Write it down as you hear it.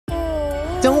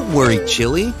Don't worry,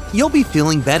 Chili. You'll be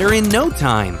feeling better in no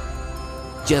time.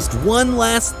 Just one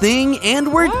last thing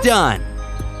and we're done.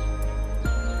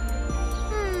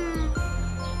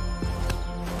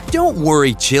 Don't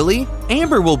worry, Chili.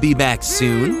 Amber will be back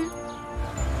soon.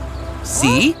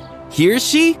 See? Here's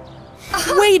she.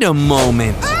 Wait a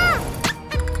moment.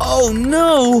 Oh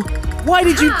no! Why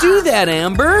did you do that,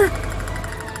 Amber?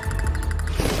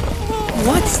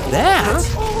 What's that?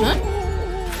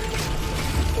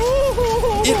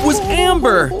 It was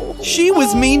Amber! She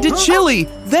was mean to Chili,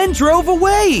 then drove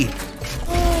away!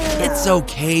 It's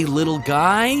okay, little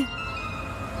guy.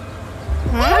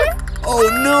 Oh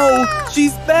no,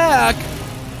 she's back!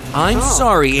 I'm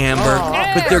sorry, Amber,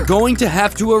 but they're going to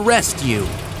have to arrest you.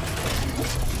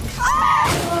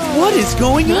 What is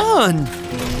going on?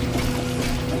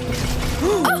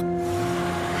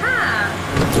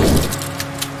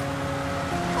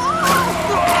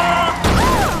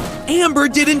 Amber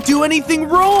didn't do anything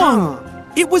wrong!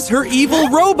 It was her evil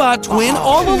robot twin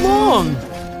all along!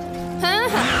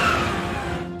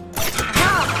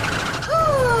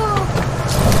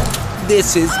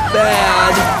 This is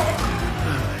bad!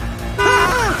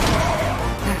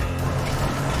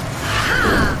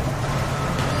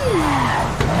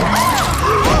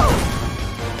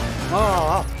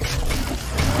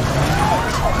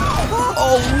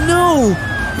 Oh no!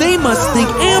 They must think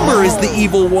Amber is the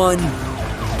evil one!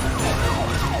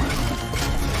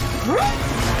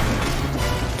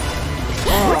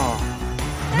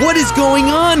 What is going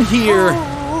on here?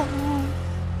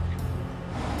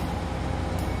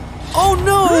 Oh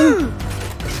no!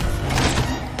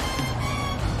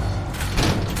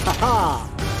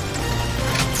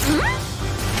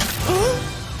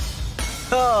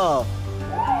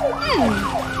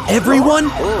 Everyone,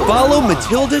 follow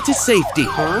Matilda to safety.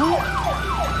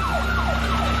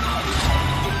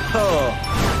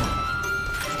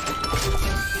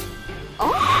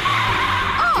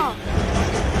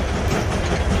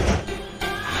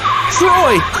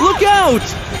 Troy, look out!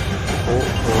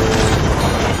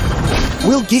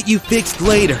 We'll get you fixed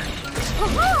later.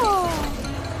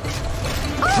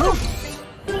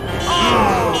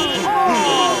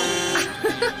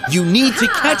 You need to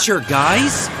catch her,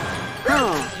 guys.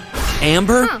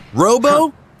 Amber,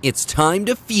 Robo, it's time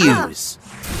to fuse.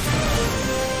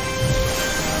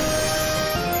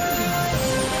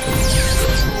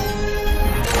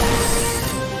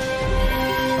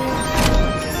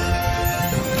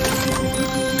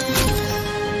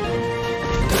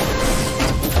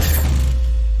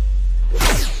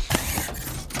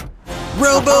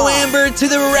 Robo Amber to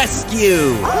the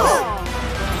rescue!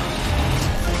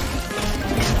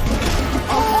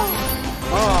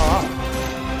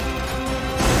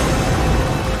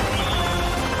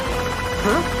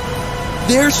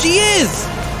 There she is!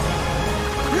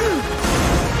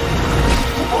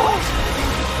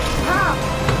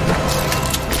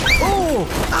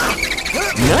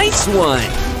 Nice one!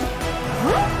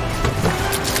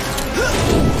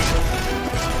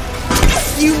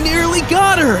 You nearly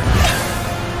got her!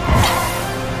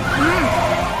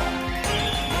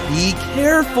 Be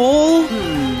careful!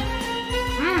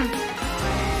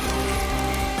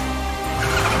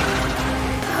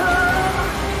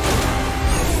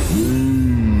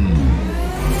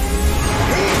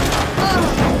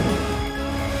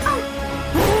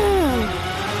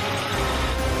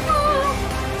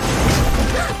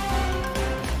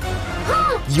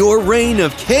 Your reign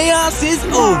of chaos is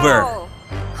over!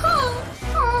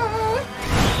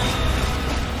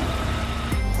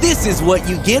 This is what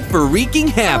you get for wreaking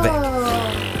havoc!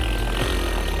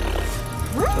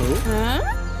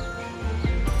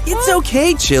 It's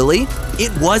okay, Chili.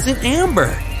 It wasn't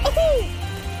Amber.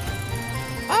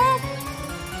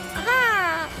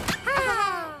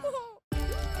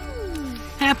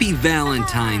 Happy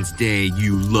Valentine's Day,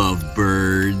 you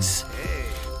lovebirds!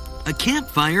 A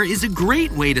campfire is a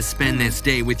great way to spend this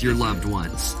day with your loved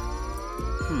ones.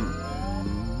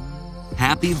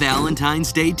 Happy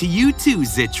Valentine's Day to you too,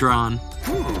 Zitron.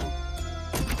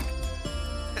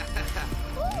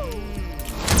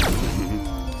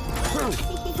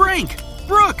 Frank!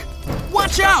 Brooke!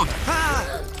 Watch out!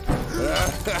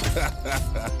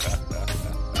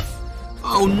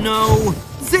 Oh no!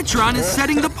 Zitron is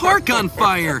setting the park on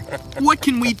fire! What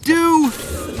can we do?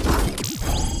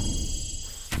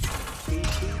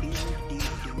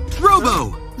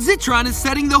 Robo! Zitron is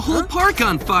setting the whole park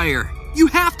on fire! You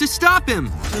have to stop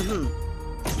him!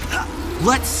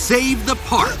 Let's save the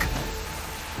park!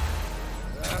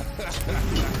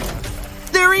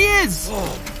 There he is!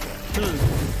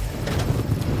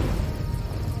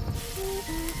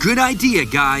 Good idea,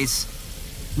 guys.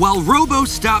 While Robo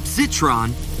stops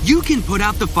Zitron, You can put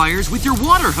out the fires with your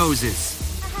water hoses.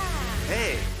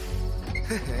 Hey.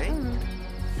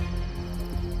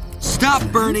 Stop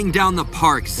burning down the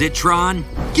park, Zitron.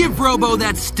 Give Robo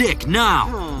that stick now.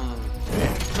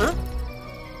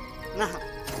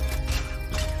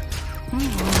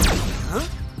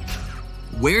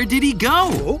 Where did he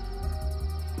go?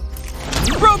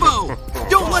 Robo!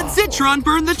 Don't let Zitron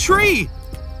burn the tree!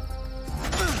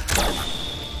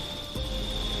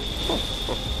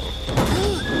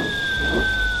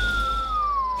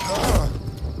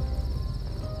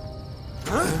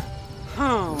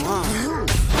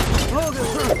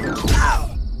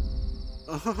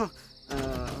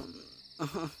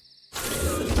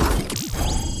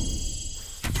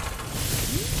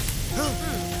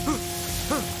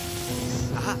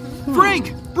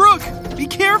 Frank! Brooke! Be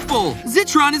careful!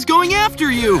 Zitron is going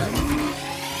after you!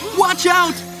 Watch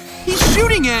out! He's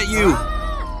shooting at you!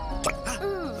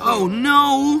 Oh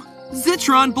no!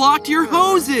 Zitron blocked your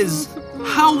hoses!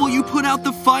 How will you put out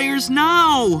the fires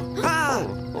now?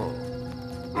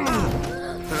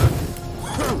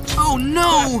 Oh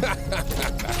no!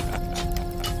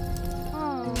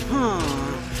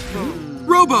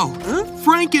 Robo!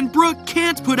 Frank and Brooke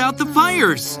can't put out the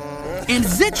fires! And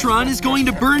Zitron is going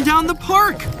to burn down the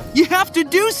park! You have to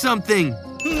do something!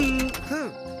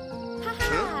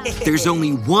 There's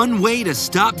only one way to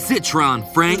stop Zitron,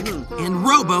 Frank, and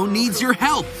Robo needs your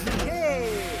help!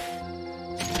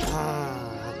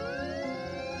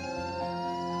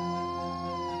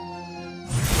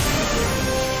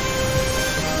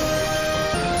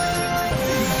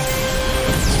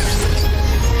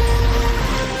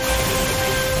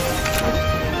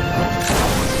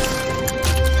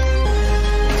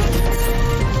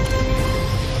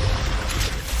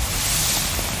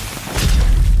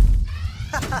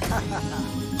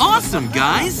 Awesome,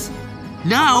 guys!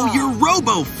 Now you're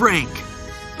Robo Frank!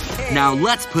 Now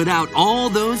let's put out all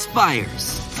those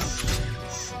fires.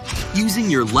 Using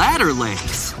your ladder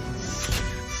legs.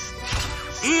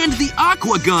 And the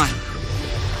aqua gun.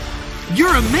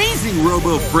 You're amazing,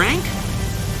 Robo Frank!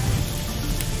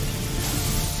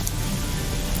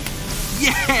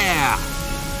 Yeah!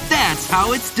 That's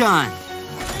how it's done.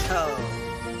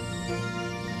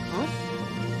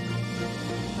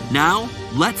 Now,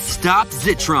 let's stop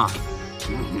Zitron.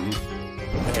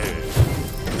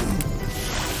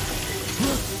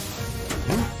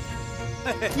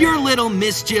 Your little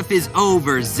mischief is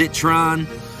over, Zitron.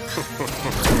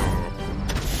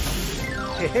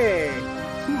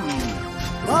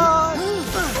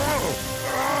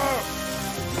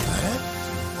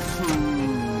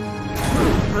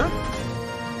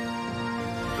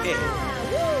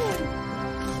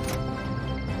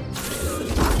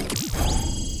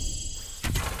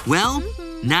 Well,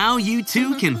 now you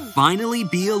two can finally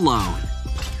be alone.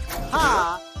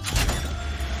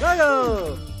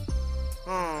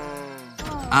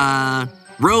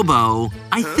 Robo,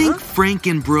 I think Frank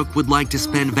and Brooke would like to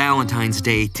spend Valentine's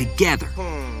Day together.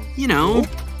 You know,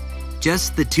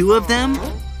 just the two of them.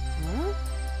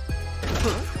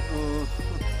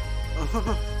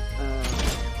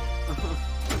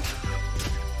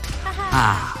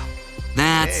 Ah,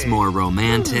 that's more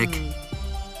romantic.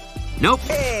 Nope,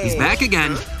 he's back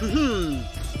again.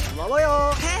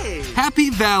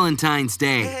 Happy Valentine's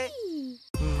Day.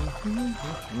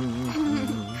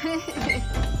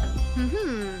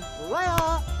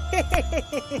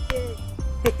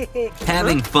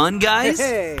 Having fun, guys?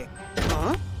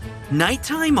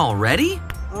 Nighttime already?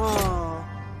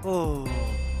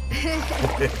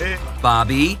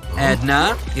 Bobby,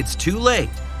 Edna, it's too late.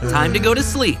 Time to go to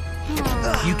sleep.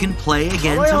 You can play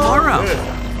again tomorrow.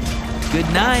 Good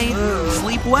night.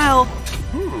 Sleep well.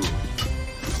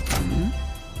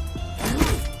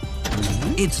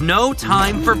 It's no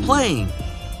time for playing.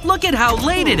 Look at how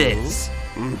late it is.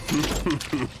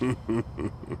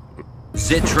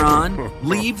 Zitron,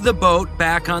 leave the boat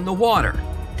back on the water.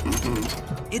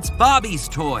 It's Bobby's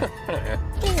toy.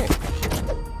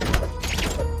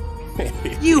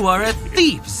 You are a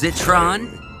thief,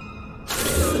 Zitron.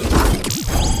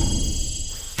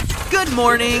 Good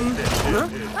morning.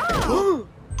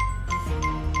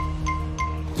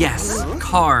 Yes,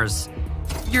 cars.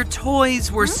 Your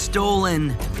toys were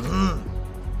stolen.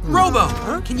 Robo,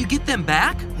 can you get them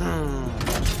back?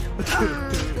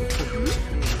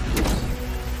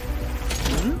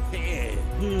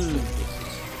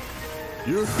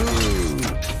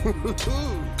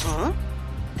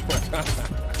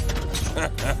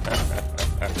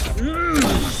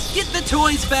 Get the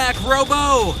toys back,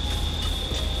 Robo!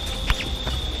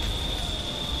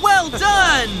 Well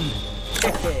done!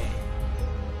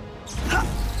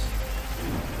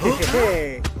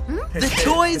 The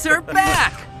toys are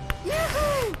back!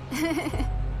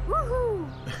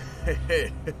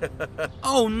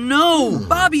 Oh no!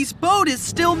 Bobby's boat is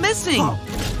still missing!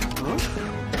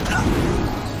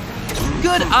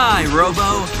 Good eye,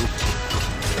 Robo!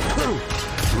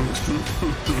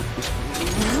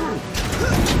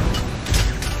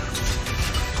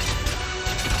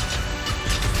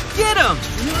 Get him!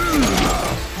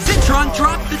 Zitron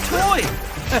dropped the toy!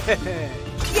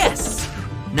 Yes!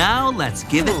 Now let's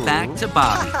give it back to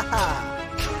Bobby.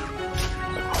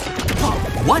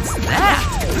 What's that?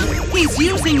 He's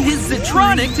using his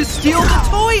Zitronic to steal the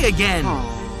toy again!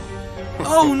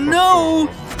 Oh no!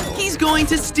 He's going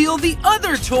to steal the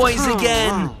other toys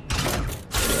again!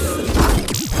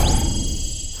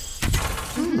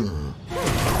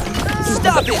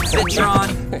 Stop it, Zitron!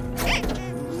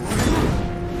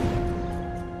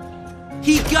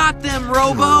 He got them,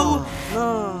 Robo!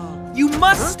 You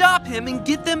must stop him and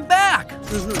get them back!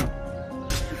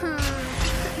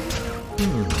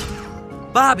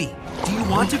 Bobby, do you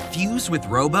want to fuse with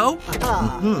Robo?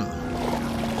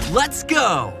 Let's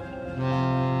go!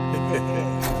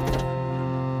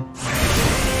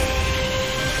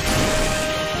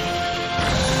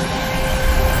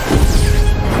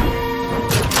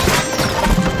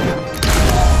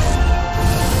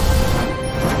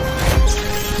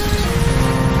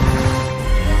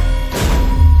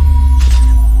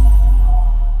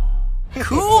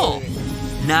 Cool!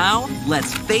 Now,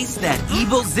 let's face that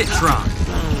evil Zitron.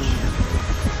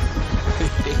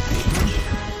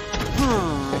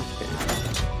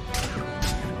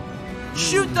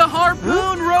 Shoot the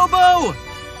harpoon, Robo!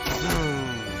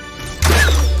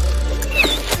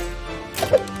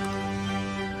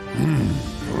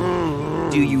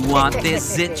 Do you want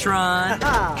this, Zitron?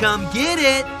 Come get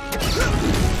it!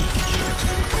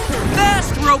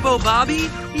 Fast, Robo Bobby!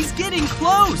 He's getting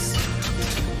close!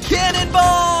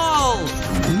 Cannonball!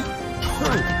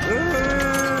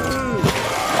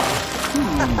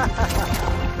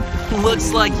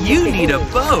 Looks like you need a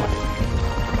boat.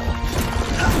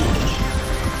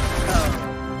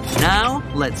 Now,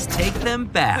 let's take them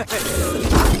back.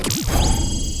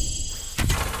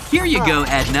 Here you go,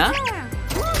 Edna.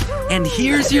 And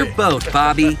here's your boat,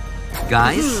 Bobby.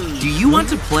 Guys, do you want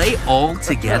to play all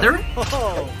together?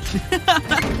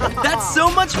 That's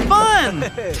so much fun!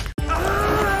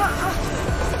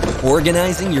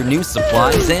 Organizing your new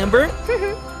supplies, Amber?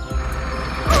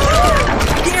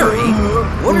 Gary,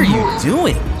 what are you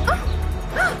doing?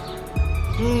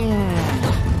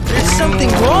 There's something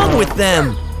wrong with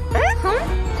them!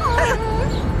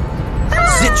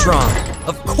 Zitron,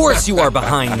 of course you are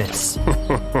behind this!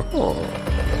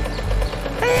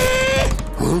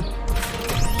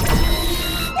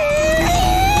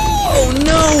 Oh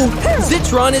no!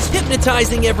 Zitron is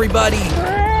hypnotizing everybody!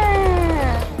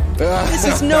 This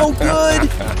is no good!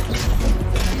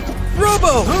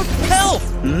 Robo, help!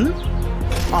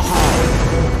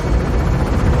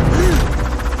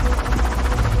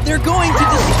 They're going to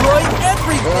destroy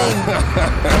everything!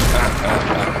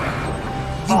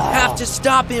 You have to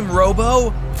stop him,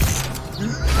 Robo!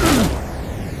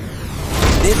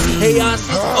 This chaos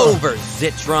is over,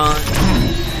 Zitron!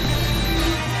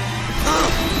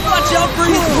 Watch out for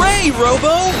his ray,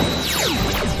 Robo!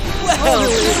 Well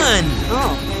done!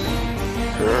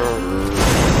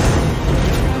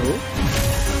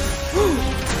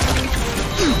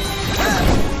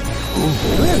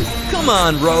 Come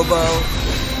on, Robo!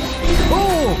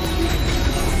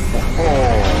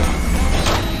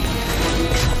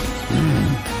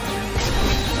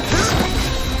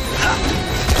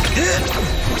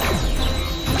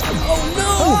 Oh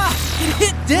no! It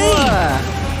hit Dane!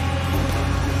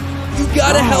 You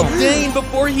gotta help Dane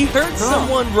before he hurts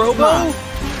someone, Robo!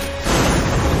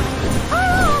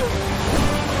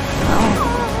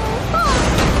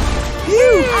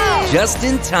 Phew! Just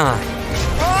in time.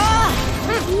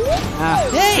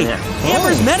 Hey!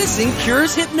 Amber's medicine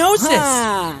cures hypnosis!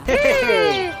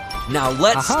 Now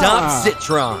let's stop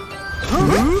Zitron!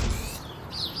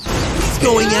 He's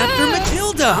going after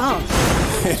Matilda!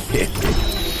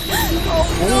 Oh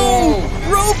no!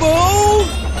 Robo!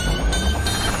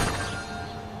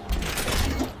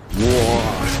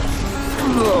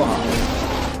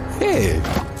 Hey!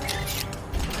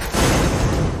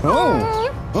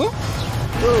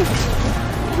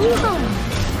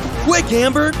 Quick,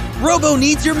 Amber! Robo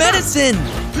needs your medicine!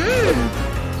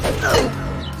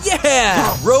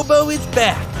 Yeah! Robo is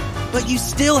back! But you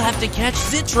still have to catch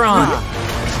Zitron!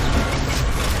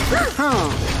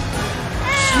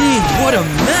 Gee, what a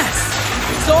mess!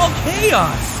 It's all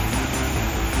chaos!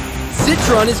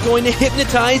 Zitron is going to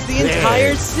hypnotize the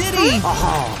entire city!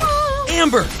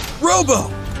 Amber! Robo!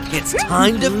 It's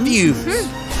time to fuse!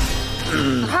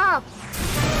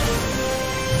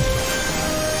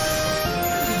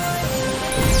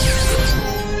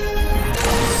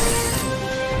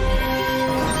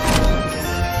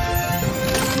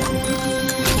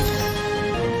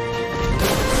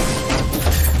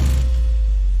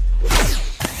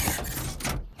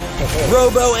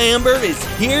 Robo Amber is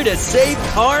here to save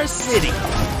Car City.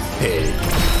 Hey.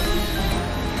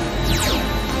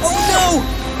 Oh no!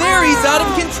 Barry's out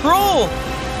of control!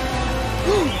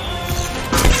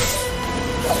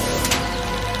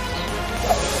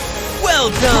 Well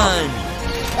done!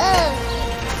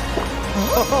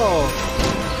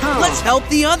 Let's help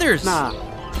the others!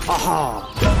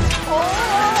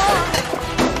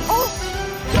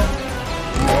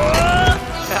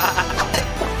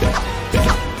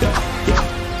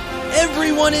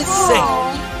 Everyone is safe.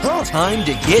 Time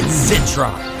to get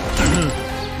Zitron.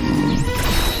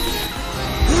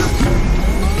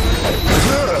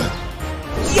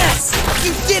 Yes!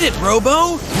 You did it,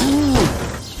 Robo!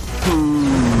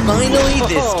 Finally,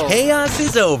 this chaos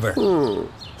is over.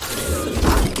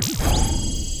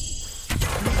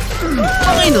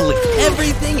 Finally,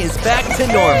 everything is back to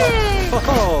normal.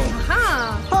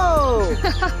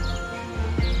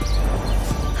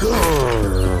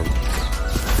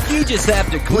 You just have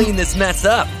to clean this mess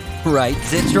up, right,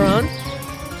 Zitron?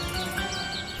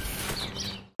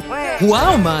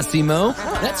 Wow, Massimo,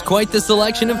 that's quite the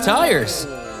selection of tires.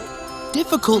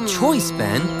 Difficult choice,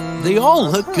 Ben. They all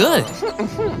look good.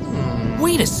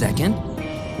 Wait a second.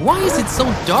 Why is it so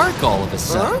dark all of a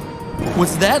sudden?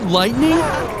 Was that lightning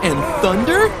and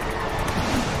thunder?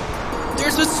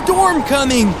 There's a storm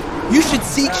coming. You should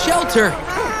seek shelter.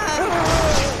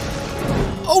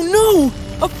 Oh no,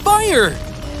 a fire!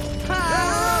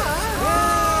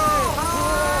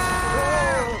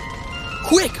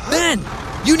 Quick, Ben!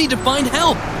 You need to find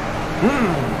help!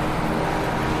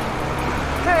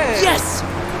 Yes!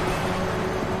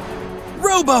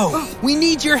 Robo! We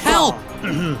need your help!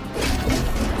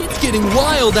 It's getting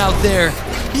wild out there!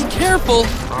 Be careful!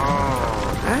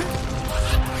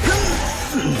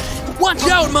 Watch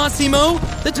out, Massimo!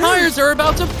 The tires are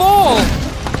about to fall!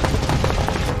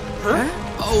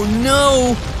 Oh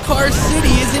no! Car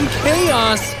City is in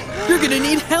chaos! You're gonna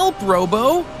need help,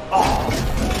 Robo!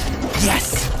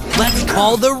 Yes! Let's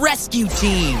call the rescue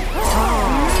team!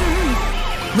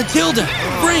 Matilda,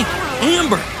 Frank,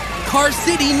 Amber, Car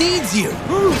City needs you!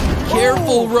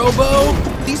 Careful, Robo!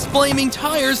 These flaming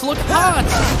tires look hot!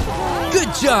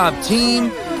 Good job,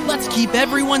 team! Let's keep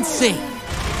everyone safe!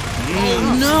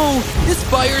 Oh no! This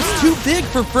fire's too big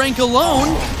for Frank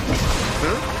alone!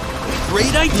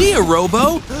 Great idea,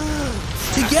 Robo!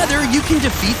 Together you can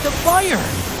defeat the fire!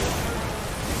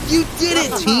 You did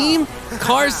it, team!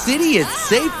 Car City is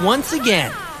safe once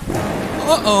again!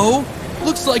 Uh-oh!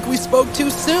 Looks like we spoke too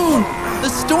soon! The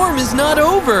storm is not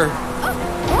over!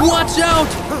 Watch out!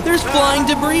 There's flying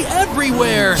debris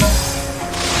everywhere!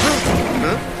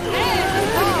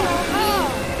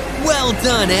 Well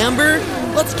done, Amber!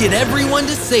 Let's get everyone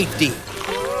to safety!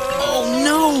 Oh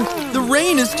no! The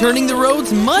rain is turning the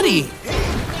roads muddy!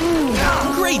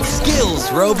 Great skills,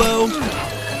 Robo!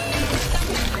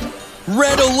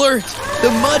 Red alert! The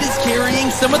mud is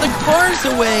carrying some of the cars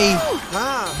away!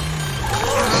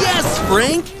 Yes,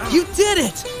 Frank! You did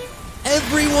it!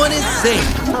 Everyone is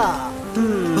safe!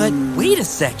 But wait a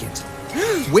second!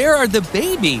 Where are the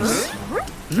babies?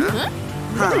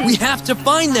 We have to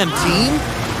find them, team!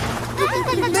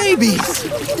 Babies!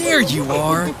 There you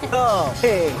are! Be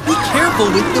careful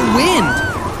with the wind!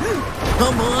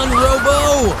 Come on,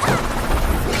 Robo!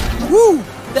 Woo!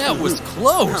 That was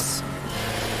close!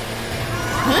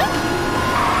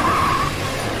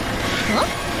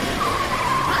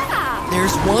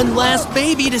 There's one last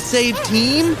baby to save,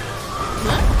 team!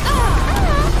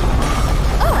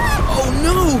 Oh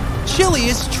no! Chili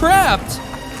is trapped!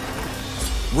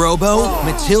 Robo,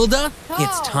 Matilda,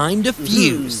 it's time to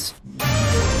fuse!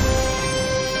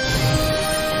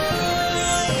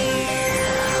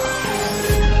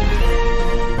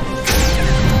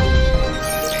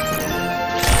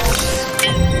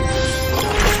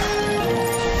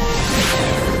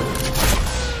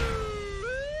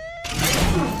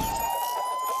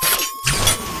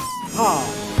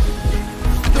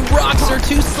 The rocks are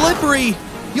too slippery!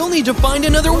 You'll need to find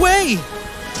another way!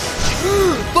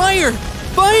 Fire!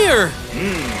 Fire!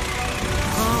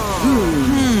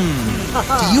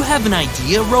 Do you have an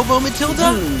idea, Robo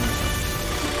Matilda?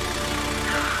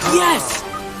 Yes!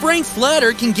 Frank's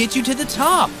ladder can get you to the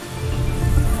top!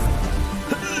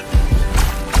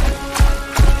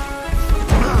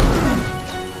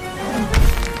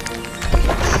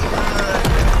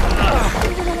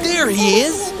 There he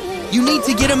is! You need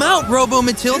to get him out, Robo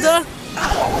Matilda!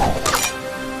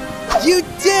 You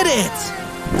did it!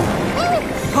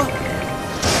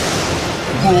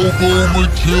 Robo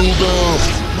Matilda,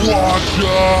 watch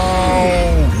out!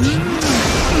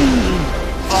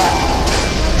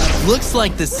 Looks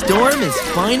like the storm is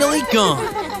finally gone.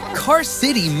 Car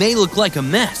City may look like a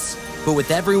mess, but with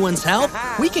everyone's help,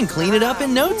 we can clean it up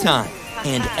in no time.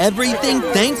 And everything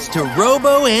thanks to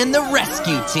Robo and the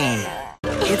rescue team.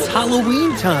 It's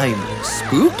Halloween time.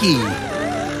 Spooky.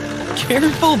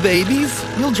 Careful, babies.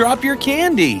 You'll drop your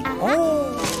candy.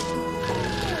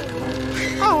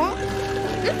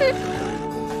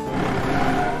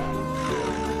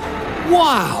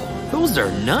 Wow, those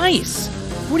are nice.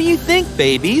 What do you think,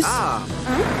 babies? Oh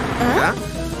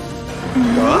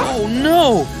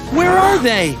no, where are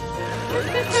they?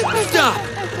 Stop!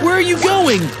 Where are you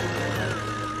going?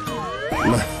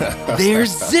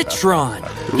 There's Zitron.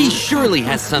 He surely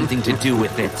has something to do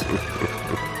with it.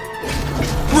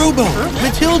 Robo,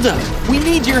 Matilda, we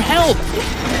need your help.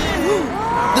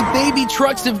 The baby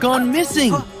trucks have gone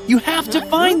missing. You have to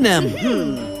find them.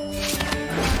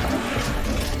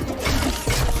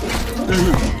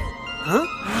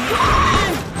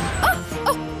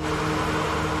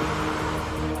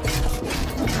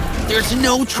 There's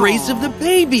no trace of the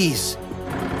babies.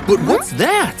 But what's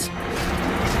that?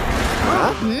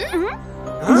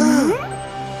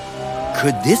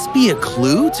 Could this be a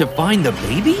clue to find the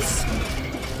babies?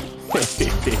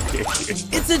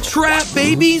 It's a trap,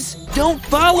 babies! Don't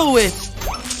follow it!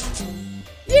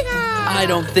 I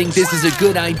don't think this is a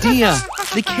good idea.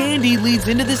 The candy leads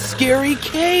into the scary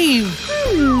cave.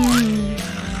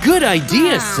 Good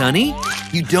idea, Sonny.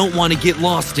 You don't want to get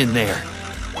lost in there.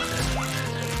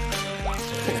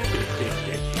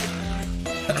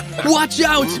 Watch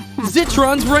out!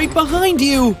 Zitron's right behind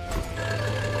you!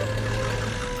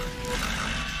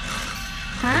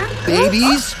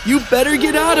 Babies, you better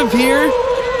get out of here!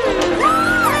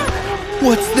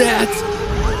 What's that?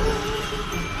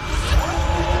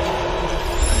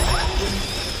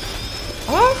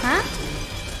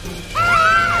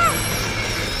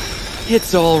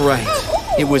 It's all right.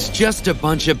 It was just a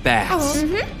bunch of bats.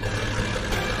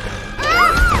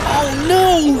 Oh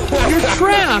no! You're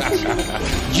trapped!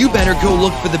 You better go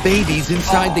look for the babies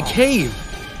inside the cave.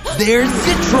 There's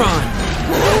Zitron!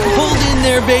 Hold in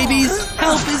there, babies!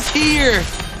 Help is here!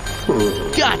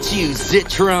 Got you,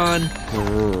 Zitron!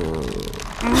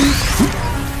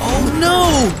 Oh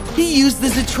no! He used the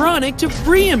Zitronic to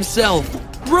free himself!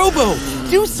 Robo,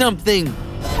 do something!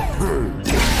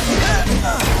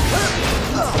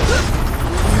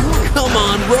 Come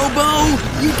on, Robo!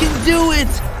 You can do it!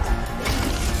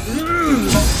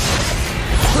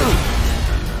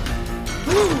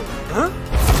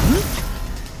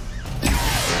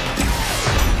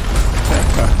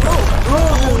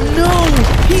 Oh no!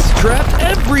 He's trapped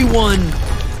everyone!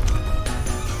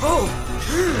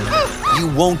 You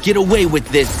won't get away with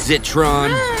this,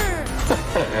 Zitron!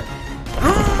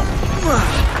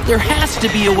 There has to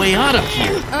be a way out of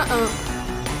here!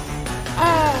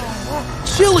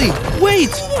 Chili,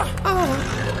 wait!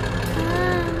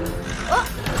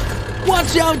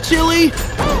 Watch out, Chili!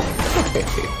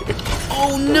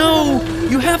 Oh no!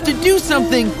 You have to do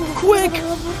something! Quick!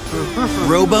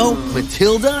 Robo,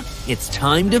 Matilda, it's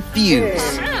time to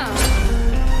fuse.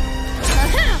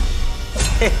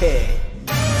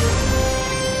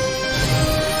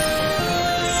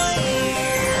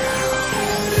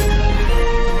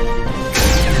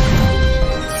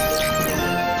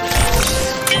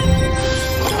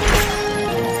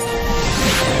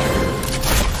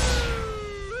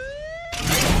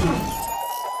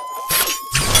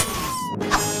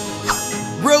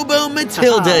 Robo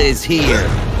Matilda is here.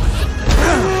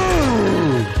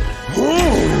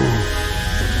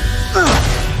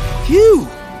 Phew,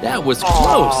 that was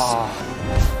close.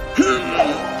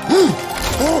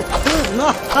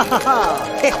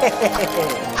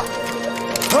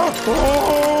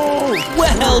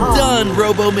 Well done,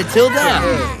 Robo Matilda.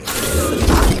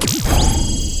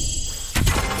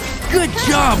 Good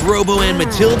job, Robo and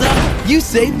Matilda. You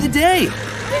saved the day.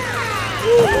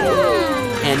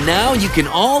 And now you can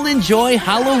all enjoy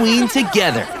Halloween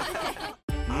together.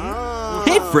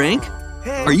 Hey, Frank.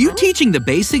 Are you teaching the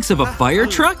basics of a fire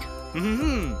truck?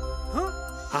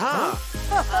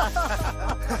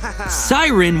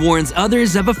 Siren warns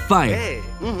others of a fire.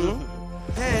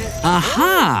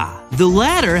 Aha! The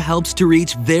ladder helps to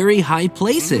reach very high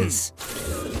places.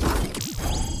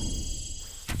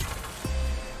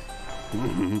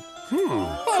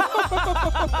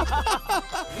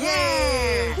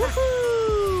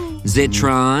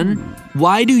 Zitron,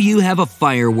 why do you have a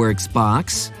fireworks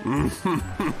box?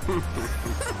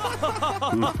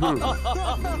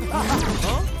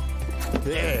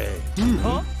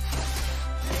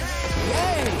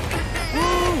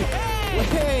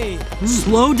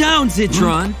 Slow down,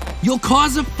 Zitron. You'll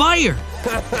cause a fire.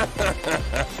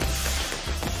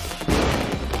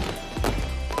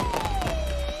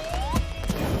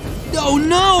 Oh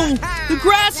no! The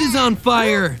grass is on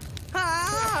fire!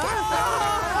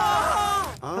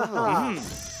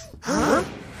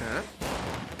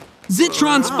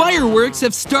 Zitron's fireworks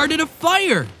have started a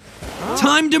fire!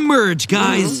 Time to merge,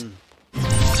 guys!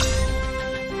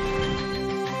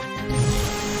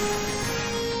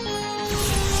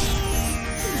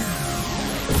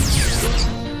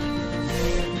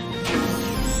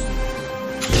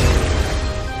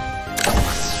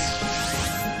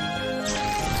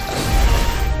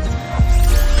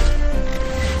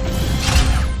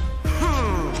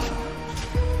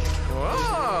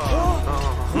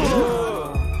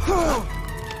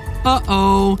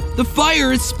 Uh-oh, the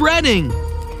fire is spreading!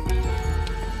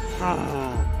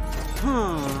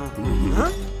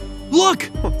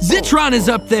 Look! Zitron is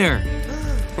up there!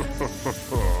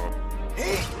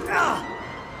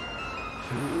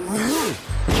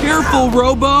 Careful,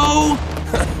 Robo!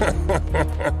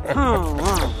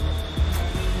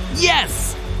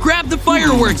 Yes! Grab the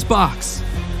fireworks box!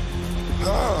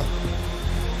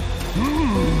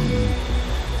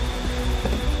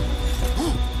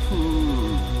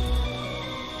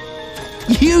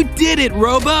 You did it,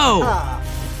 Robo!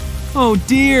 Oh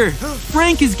dear,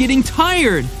 Frank is getting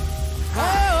tired.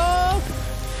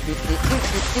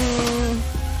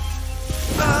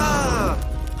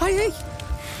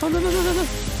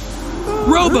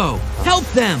 Robo, help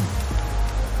them!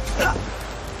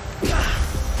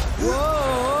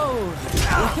 Whoa!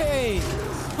 Okay.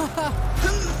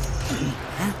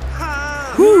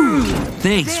 Whew.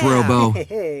 Thanks, Robo.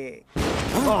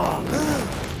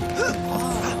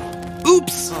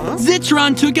 Oops!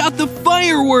 Zitron took out the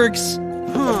fireworks!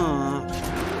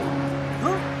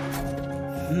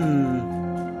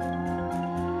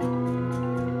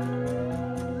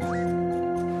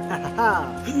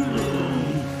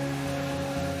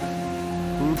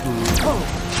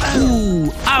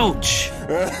 Ooh, ouch!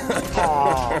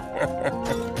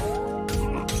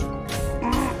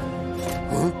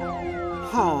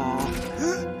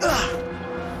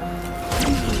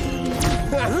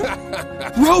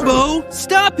 Robo,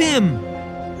 stop him!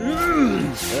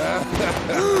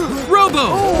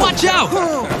 Robo, watch out!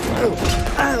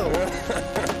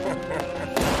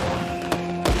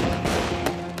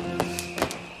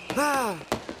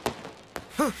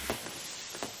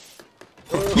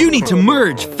 You need to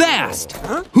merge fast!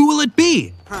 Who will it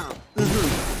be?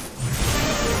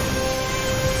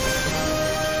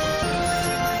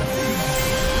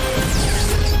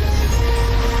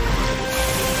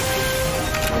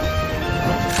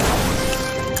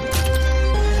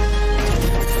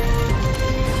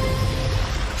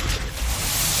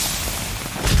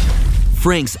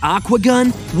 Frank's aqua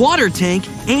gun, water tank,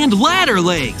 and ladder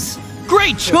legs.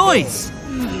 Great choice!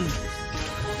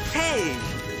 Hey!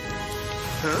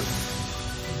 Huh?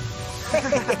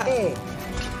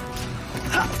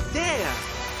 There!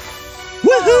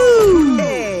 Woohoo!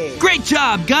 Hey! Great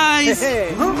job, guys!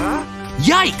 Hey! Huh?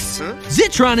 Yikes!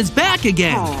 Zitron is back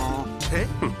again!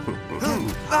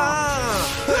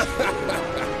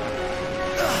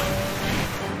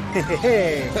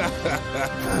 Hey?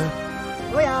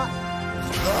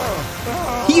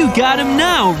 You got him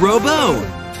now, Robo!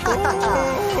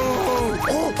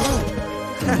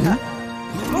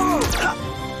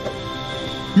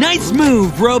 Nice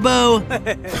move, Robo!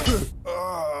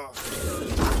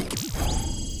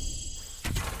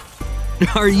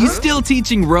 Are you still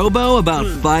teaching Robo about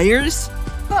fires?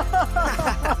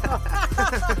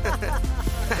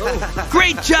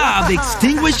 Great job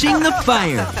extinguishing the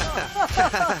fire!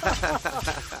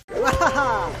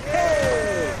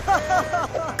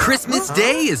 Christmas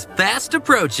Day is fast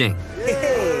approaching.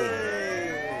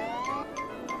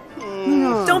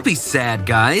 Don't be sad,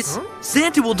 guys.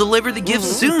 Santa will deliver the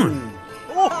gifts soon.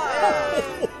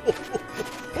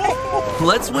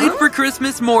 Let's wait for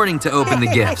Christmas morning to open the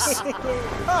gifts.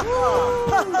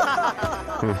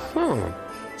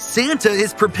 Santa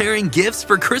is preparing gifts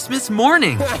for Christmas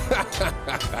morning.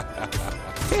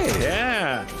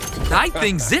 Yeah. I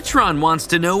think Zitron wants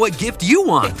to know what gift you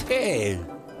want.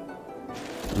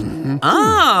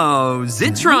 Oh,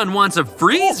 Zitron wants a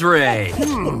freeze ray.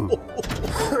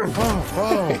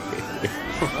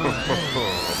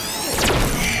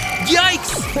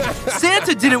 Yikes!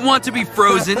 Santa didn't want to be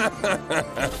frozen.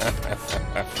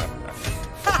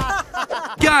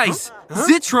 Guys,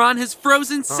 Zitron has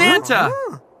frozen Santa.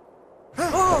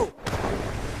 Oh!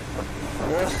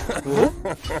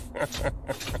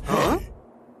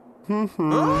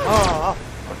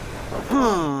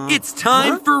 It's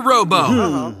time for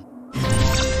Robo.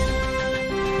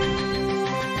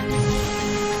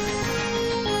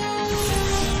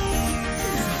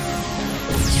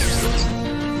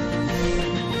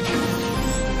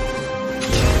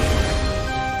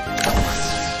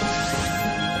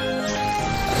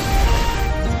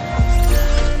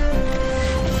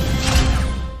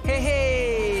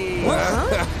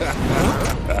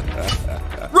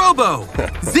 Robo!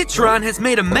 Zitron has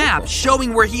made a map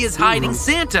showing where he is hiding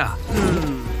Santa.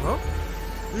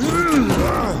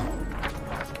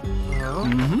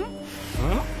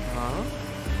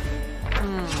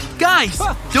 Guys,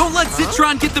 don't let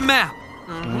Zitron get the map.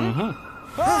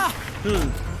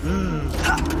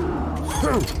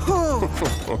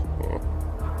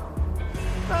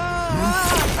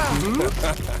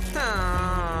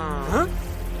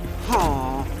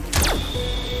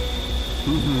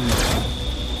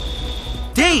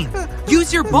 Dane,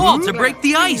 use your ball to break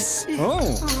the ice.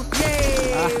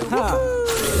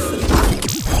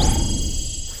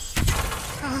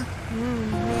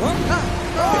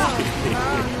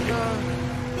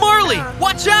 Marley,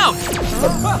 watch out!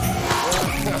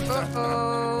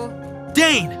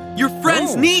 Dane, your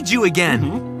friends need you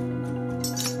again.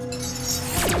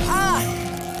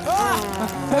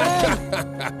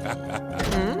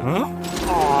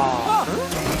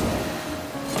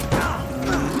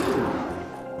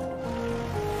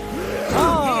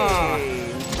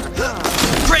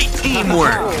 Great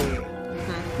teamwork!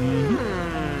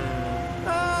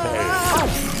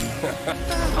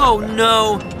 Oh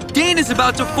no! Dane is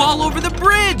about to fall over the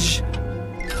bridge!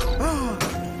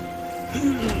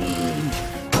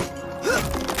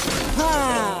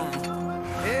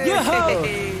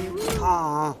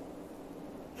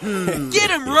 Get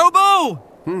him, Robo!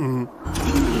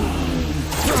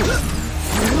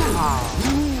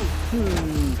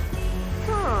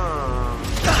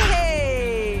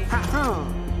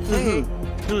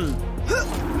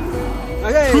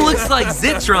 Looks like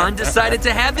Zitron decided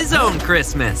to have his own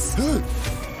Christmas.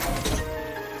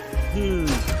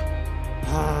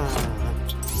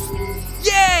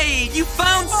 Yay! You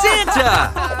found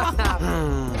Santa!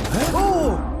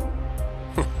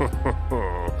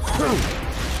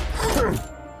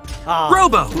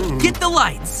 Robo, get the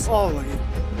lights.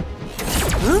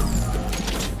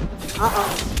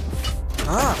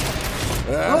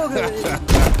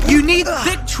 You need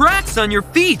thick tracks on your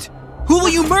feet. Who will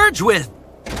you merge with?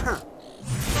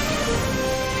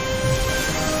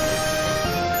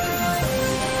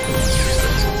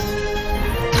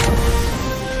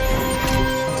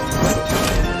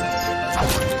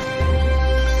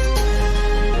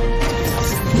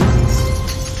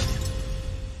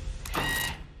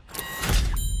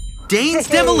 Dane's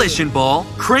demolition ball,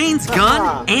 Crane's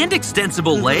gun, and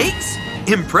extensible legs?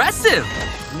 Impressive!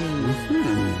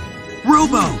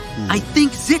 Robo, I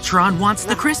think Zitron wants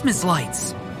the Christmas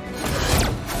lights.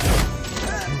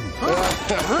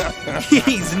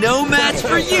 He's no match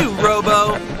for you,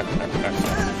 Robo.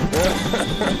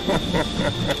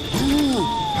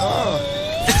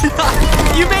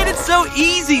 You made it so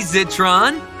easy,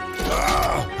 Zitron.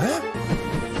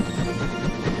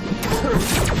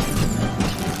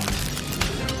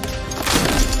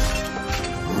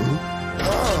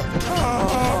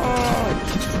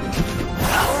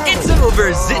 It's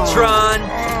over, Zitron!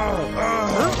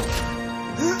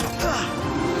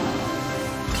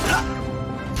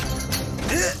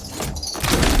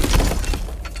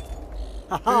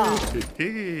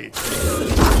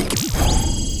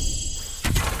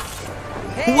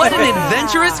 What an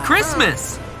adventurous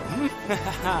Christmas!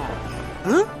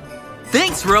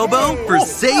 Thanks, Robo, for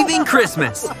saving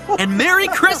Christmas! And Merry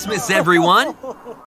Christmas, everyone!